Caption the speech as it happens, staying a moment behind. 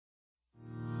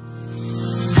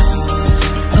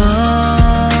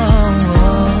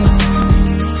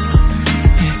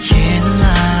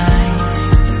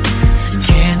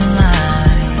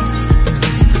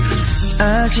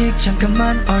아직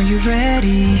잠깐만 Are you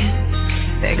ready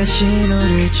내가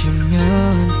신호를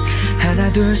주면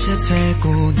하나 둘 셋 하고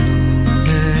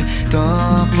눈을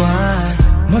떠봐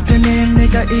뭐 때문에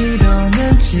내가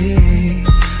이러는지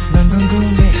넌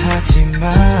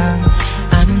궁금해하지만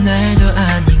아무 날도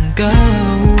아닌 걸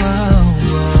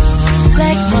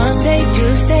Like Monday,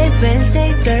 Tuesday,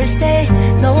 Wednesday, Thursday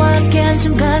너와 함께한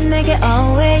순간 내게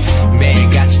always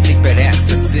매일같이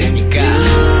특별했었으니까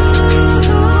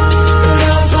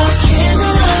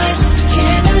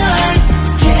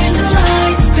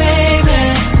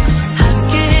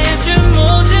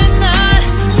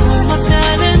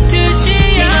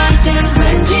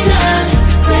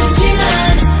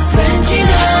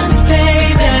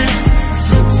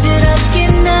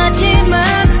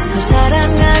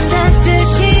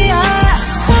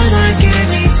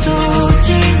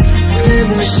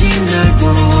널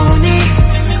보니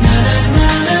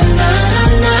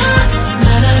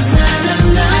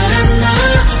나라나라나라나라나라나라나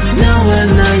너와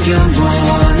나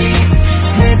영원히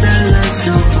해달란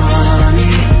소원이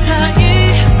다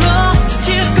이루어질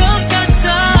것 같아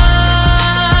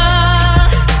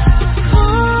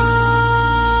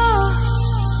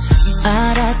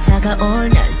알아 다가올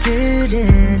날들은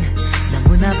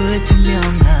너무나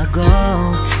불투명하고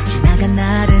지나간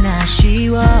날은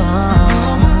아쉬워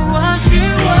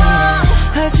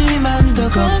하지만 더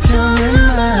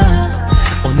걱정은 마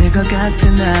오늘과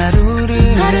같은 하루를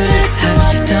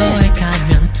하루씩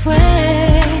더해가면 돼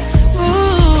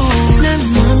난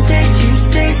Monday,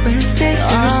 Tuesday, Wednesday,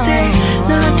 Thursday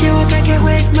너를 태워갈게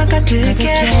웨이크만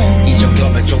가득해 이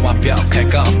정도면 좀 완벽할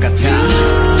것 같아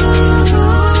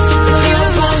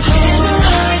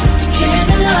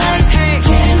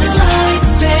Candlelight,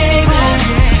 baby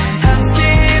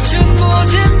함께해준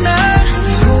모든 날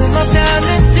고맙다는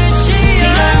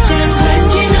뜻이야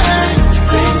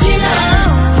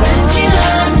왠지 난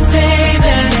baby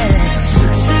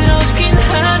쑥스럽긴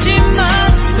하지만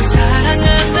널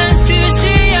사랑한단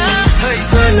뜻이야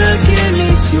환하게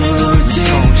미소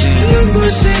지은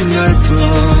눈부신 널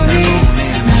보니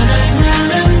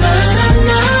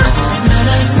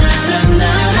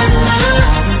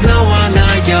너와 나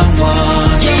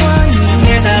영원히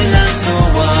해달란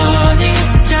소원이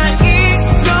다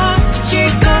이루어질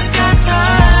것 같아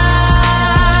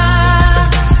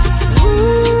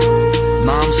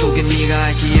마음속에 네가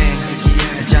있기에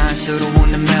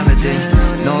자연스러운 내 멜로디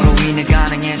너로 인해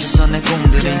가능해져서 내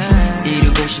꿈들이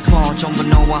이루고 싶어 전부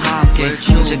너와 함께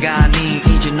혼자가 아니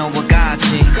이제 너와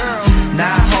같이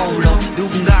나 홀로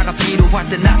누군가가 필요할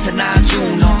때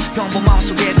나타나준 너 평범함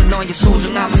속에도 너의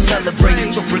소중함을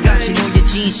celebrate 촛불같이 너의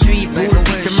진수이 보일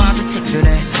때마다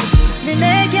특별해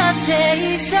내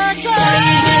곁에 있어